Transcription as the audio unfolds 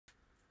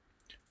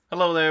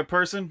Hello there,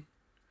 person.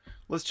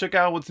 Let's check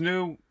out what's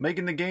new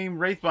making the game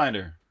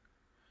Wraithbinder.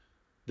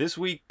 This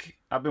week,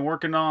 I've been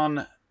working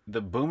on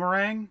the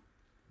Boomerang,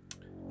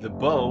 the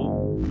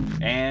bow,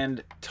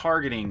 and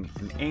targeting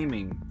and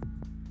aiming.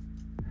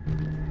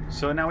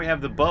 So now we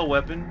have the bow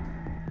weapon.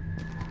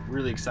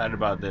 Really excited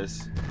about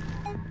this.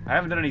 I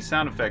haven't done any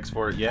sound effects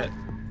for it yet,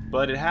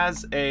 but it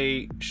has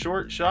a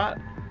short shot,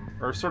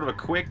 or sort of a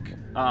quick,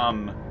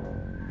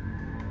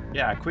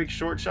 quick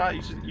short shot,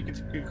 you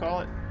could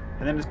call it.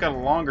 And then it's got a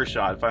longer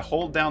shot. If I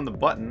hold down the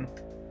button,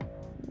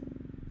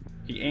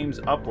 he aims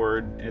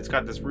upward, and it's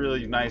got this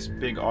really nice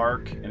big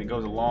arc, and it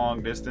goes a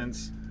long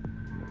distance.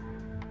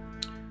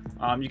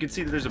 You can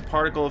see that there's a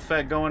particle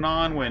effect going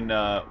on when,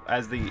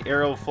 as the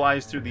arrow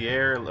flies through the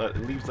air,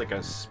 it leaves like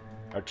a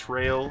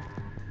trail.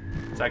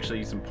 It's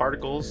actually some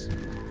particles.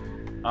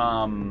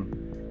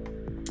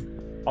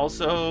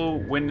 Also,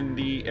 when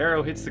the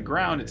arrow hits the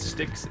ground, it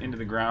sticks into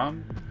the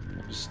ground.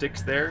 It just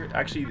sticks there.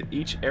 Actually,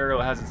 each arrow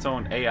has its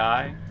own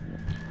AI.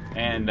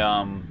 And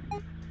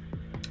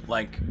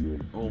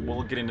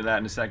we'll get into that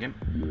in a second.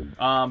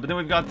 But then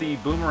we've got the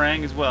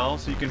boomerang as well,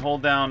 so you can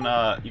hold down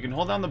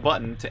the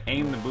button to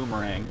aim the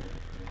boomerang.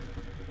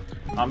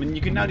 And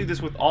you can now do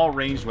this with all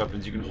ranged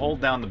weapons. You can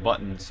hold down the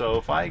button. So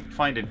if I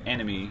find an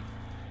enemy,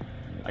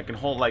 I can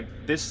hold like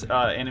this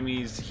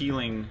enemy's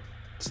healing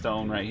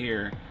stone right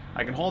here.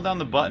 I can hold down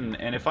the button,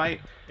 and if I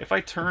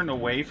turn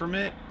away from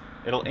it,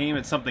 it'll aim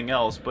at something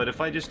else. But if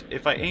I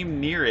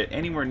aim near it,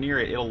 anywhere near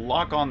it, it'll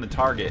lock on the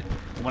target.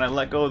 And when I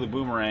let go of the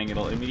boomerang,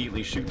 it'll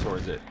immediately shoot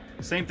towards it.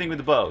 Same thing with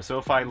the bow. So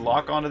if I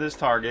lock onto this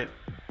target,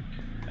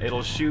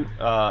 it'll shoot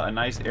a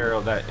nice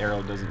arrow. That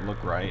arrow doesn't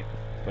look right,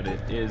 but it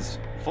is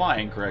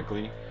flying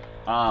correctly.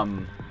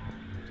 And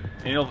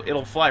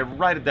it'll fly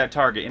right at that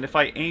target. And if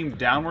I aim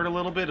downward a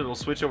little bit, it'll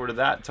switch over to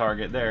that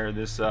target there.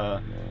 This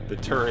the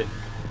turret.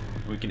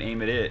 We can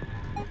aim at it.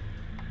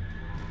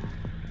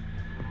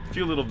 A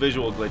few little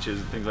visual glitches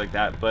and things like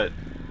that, but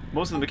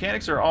most of the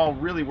mechanics are all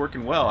really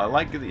working well. I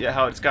like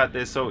how it's got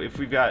this. So if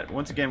we've got,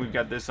 once again, we've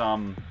got this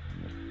long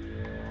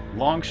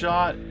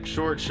shot,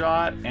 short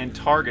shot, and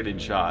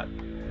targeted shot,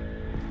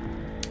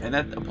 and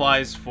that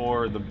applies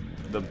for the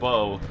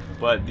bow.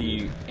 But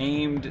the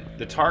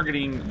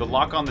targeting, the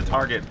lock on the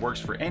target works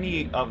for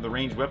any of the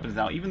ranged weapons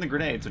now, even the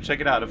grenade. So check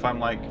it out. If I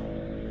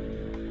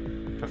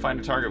find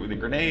a target with a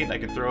grenade, I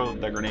can throw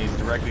that grenade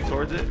directly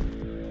towards it.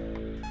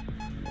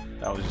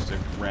 That was just a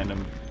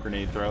random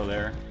grenade throw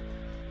there.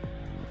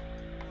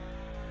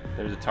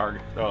 There's a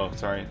target. Oh,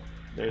 sorry.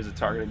 There's a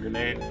targeted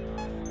grenade.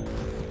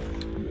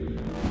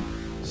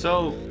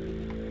 So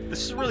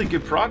this is really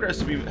good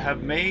progress we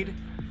have made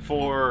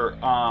for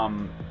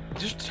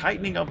just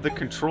tightening up the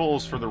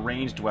controls for the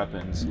ranged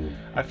weapons.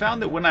 I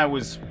found that when I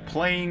was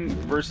playing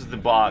versus the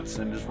bots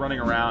and just running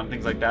around,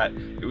 things like that,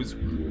 it was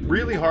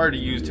really hard to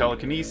use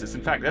telekinesis.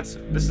 In fact, this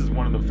is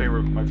one of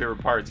my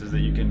favorite parts, is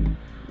that you can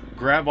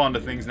grab onto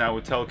things now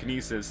with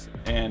telekinesis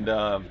and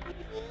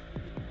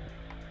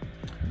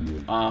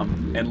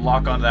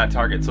lock onto that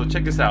target. So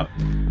check this out.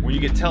 When you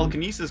get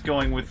telekinesis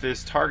going with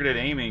this targeted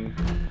aiming,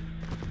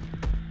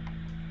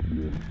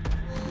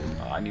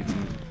 I need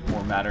some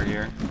more matter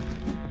here.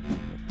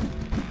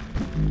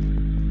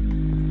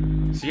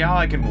 See how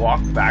I can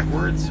walk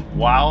backwards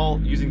while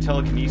using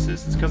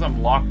telekinesis? It's because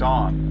I'm locked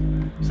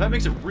on. So that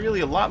makes it really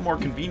a lot more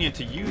convenient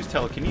to use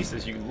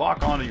telekinesis. You can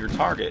lock onto your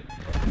target,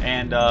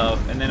 and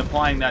then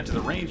applying that to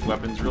the ranged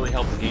weapons really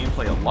helps the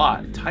gameplay a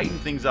lot. Tighten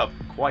things up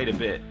quite a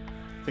bit.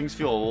 Things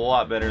feel a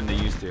lot better than they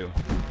used to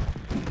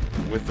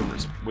with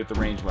the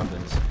ranged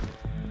weapons.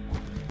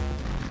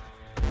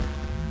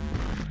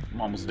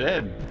 I'm almost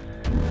dead.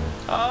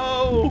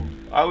 Oh,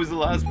 I was the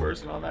last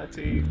person on that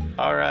team.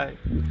 All right.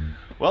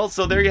 Well,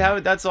 so there you have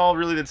it. That's all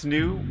really that's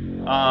new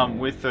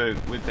with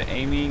the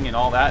aiming and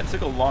all that. It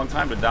took a long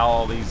time to dial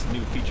all these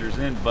new features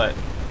in, but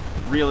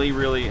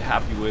really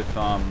happy with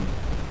the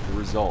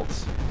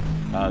results.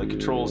 The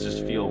controls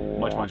just feel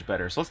much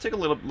better. So let's take a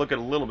look at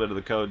a little bit of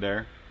the code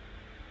there.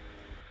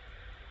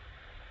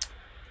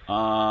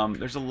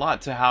 There's a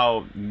lot to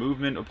how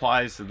movement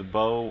applies to the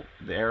bow,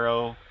 the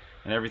arrow,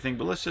 and everything.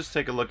 But let's just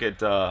take a look at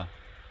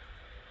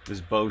this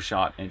bow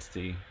shot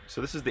entity. So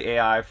this is the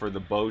AI for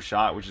the bow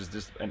shot, which is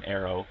just an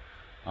arrow.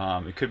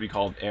 It could be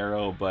called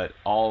arrow, but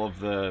all of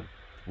the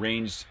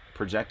ranged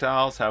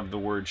projectiles have the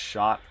word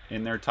shot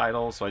in their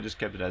title, so I just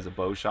kept it as a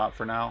bow shot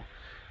for now.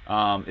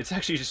 It's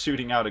actually just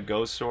shooting out a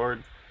ghost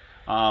sword.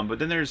 But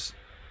then there's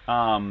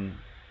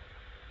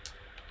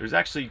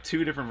actually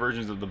two different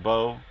versions of the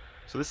bow.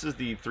 So this is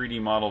the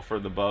 3D model for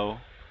the bow,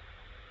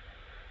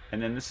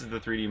 and then this is the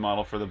 3D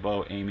model for the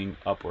bow aiming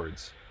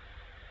upwards.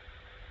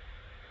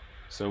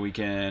 So we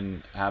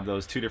can have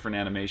those two different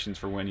animations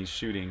for when he's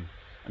shooting.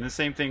 And the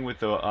same thing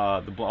with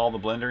all the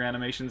blender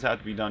animations have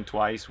to be done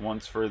twice.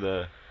 Once for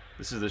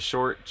this is the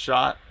short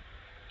shot,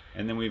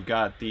 and then we've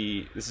got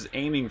this is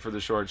aiming for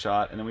the short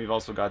shot, and then we've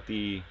also got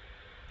the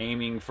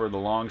aiming for the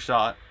long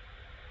shot.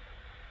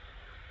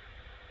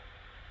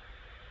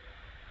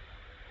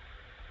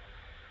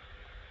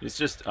 It's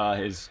just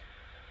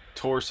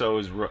torso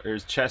is,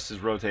 his chest is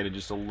rotated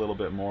just a little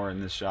bit more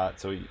in this shot,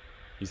 so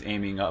he's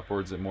aiming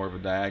upwards at more of a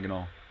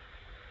diagonal.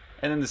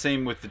 And then the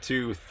same with the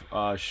two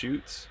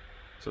shoots.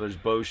 So there's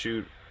bow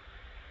shoot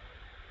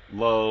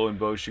low and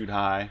bow shoot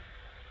high.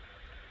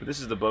 But this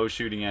is the bow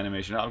shooting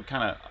animation.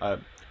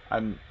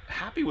 I'm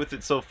happy with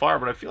it so far,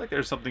 but I feel like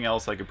there's something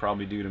else I could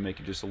probably do to make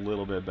it just a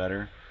little bit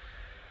better.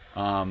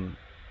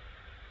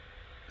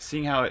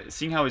 Seeing how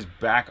his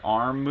back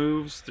arm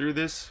moves through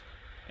this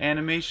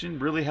animation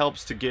really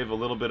helps to give a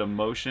little bit of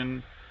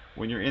motion.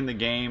 When you're in the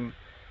game,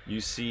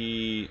 you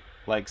see,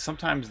 like,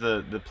 sometimes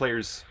the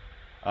player's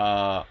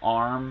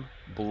arm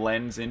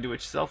blends into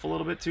itself a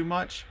little bit too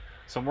much.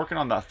 So I'm working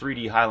on the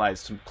 3D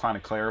highlights to kind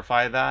of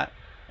clarify that,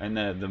 and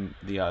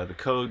the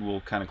code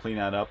will kind of clean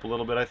that up a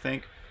little bit, I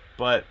think.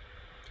 But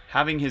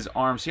having his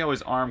arm, see how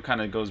his arm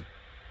kind of goes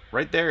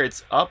right there,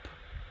 it's up,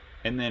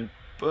 and then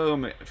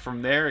boom,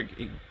 from there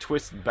it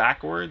twists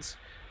backwards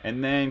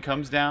and then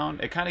comes down.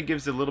 It kind of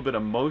gives a little bit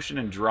of motion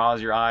and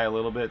draws your eye a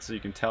little bit, so you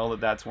can tell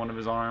that that's one of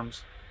his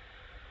arms.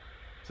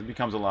 So it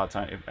becomes a lot of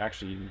time.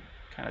 Actually, you can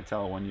kind of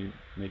tell when you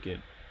make it.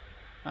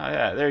 Oh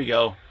yeah, there you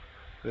go.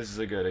 This is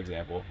a good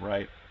example,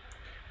 right?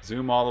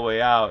 Zoom all the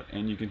way out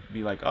and you can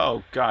be like,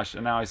 oh gosh,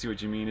 and now I see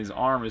what you mean. His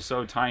arm is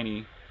so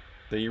tiny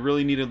that you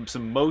really needed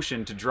some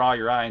motion to draw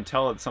your eye and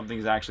tell that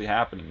something's actually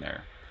happening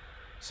there.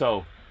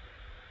 So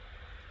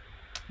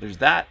there's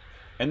that.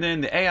 And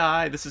then the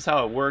AI, this is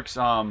how it works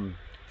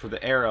for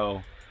the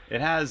arrow.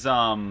 It has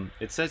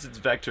it says it's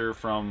vector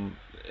from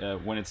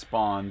when it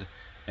spawned,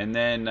 and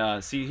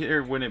then see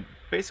here when it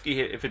basically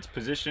if its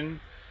position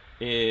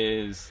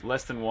is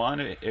less than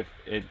 1,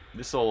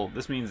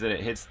 this means that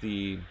it hits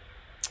the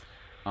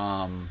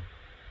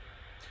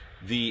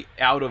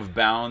out of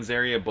bounds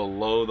area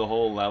below the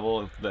whole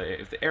level.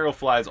 If the arrow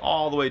flies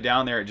all the way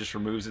down there, it just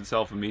removes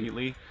itself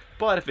immediately.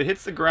 But if it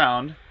hits the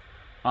ground,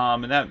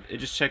 and that it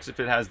just checks if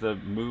it has the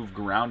move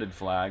grounded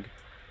flag,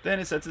 then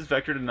it sets its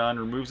vector to none,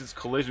 removes its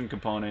collision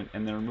component,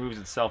 and then removes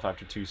itself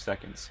after 2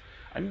 seconds.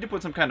 I need to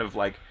put some kind of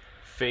like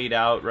fade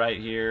out right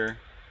here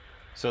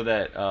so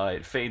that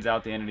it fades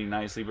out the entity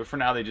nicely, but for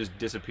now they just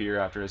disappear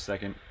after a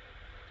second.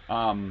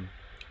 And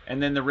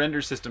then the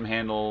render system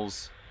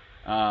handles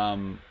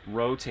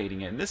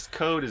rotating it, and this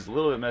code is a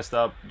little bit messed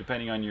up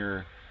depending on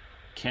your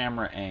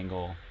camera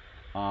angle.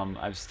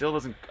 I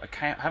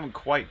haven't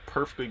quite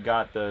perfectly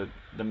got the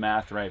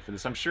math right for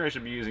this. I'm sure I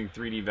should be using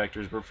 3D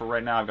vectors, but for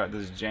right now I've got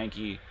this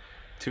janky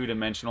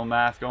 2-dimensional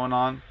math going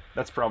on.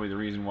 That's probably the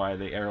reason why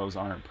the arrows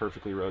aren't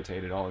perfectly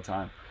rotated all the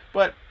time.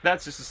 But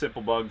that's just a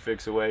simple bug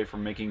fix away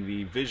from making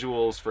the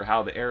visuals for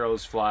how the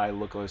arrows fly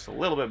look just a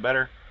little bit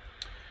better.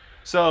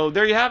 So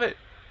there you have it.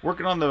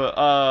 Working on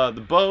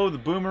the bow, the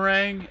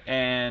boomerang,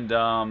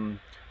 and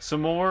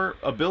some more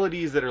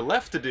abilities that are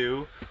left to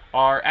do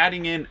are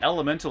adding in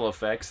elemental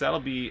effects. That'll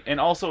be, and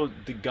also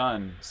the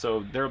gun.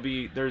 So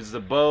there's the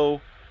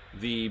bow,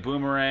 the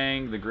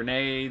boomerang, the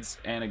grenades,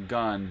 and a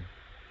gun.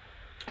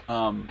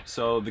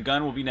 So the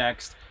gun will be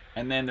next,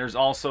 and then there's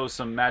also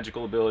some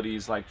magical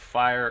abilities like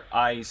fire,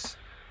 ice,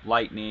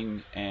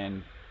 lightning,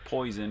 and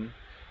poison,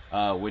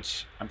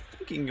 which I'm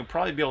thinking you'll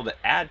probably be able to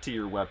add to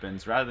your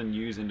weapons rather than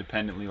use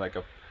independently. Like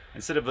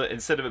instead of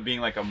it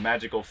being like a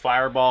magical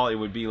fireball, it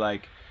would be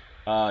like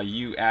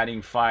you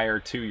adding fire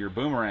to your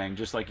boomerang,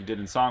 just like you did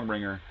in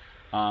Songbringer,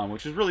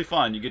 which is really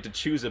fun. You get to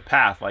choose a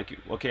path. Like,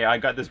 okay, I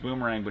got this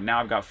boomerang, but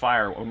now I've got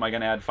fire. Am I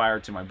going to add fire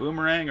to my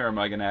boomerang, or am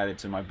I going to add it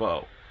to my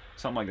bow?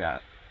 Something like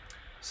that.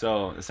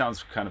 So it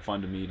sounds kind of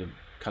fun to me to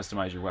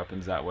customize your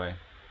weapons that way.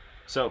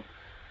 So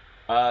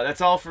that's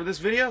all for this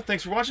video.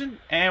 Thanks for watching,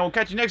 and we'll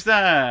catch you next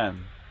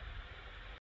time.